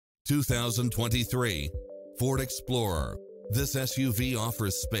2023 Ford Explorer. This SUV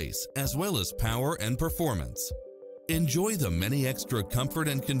offers space as well as power and performance. Enjoy the many extra comfort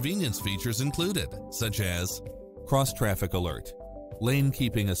and convenience features included, such as cross-traffic alert, lane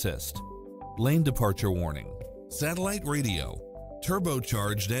keeping assist, lane departure warning, satellite radio,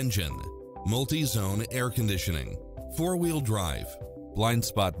 turbocharged engine, multi-zone air conditioning, four-wheel drive, blind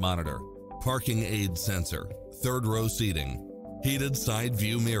spot monitor, parking aid sensor, third row seating, heated side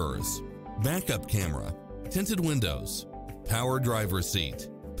view mirrors, backup camera, tinted windows, power driver seat,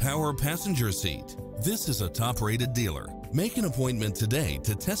 power passenger seat. This is a top-rated dealer. Make an appointment today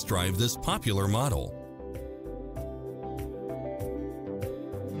to test drive this popular model.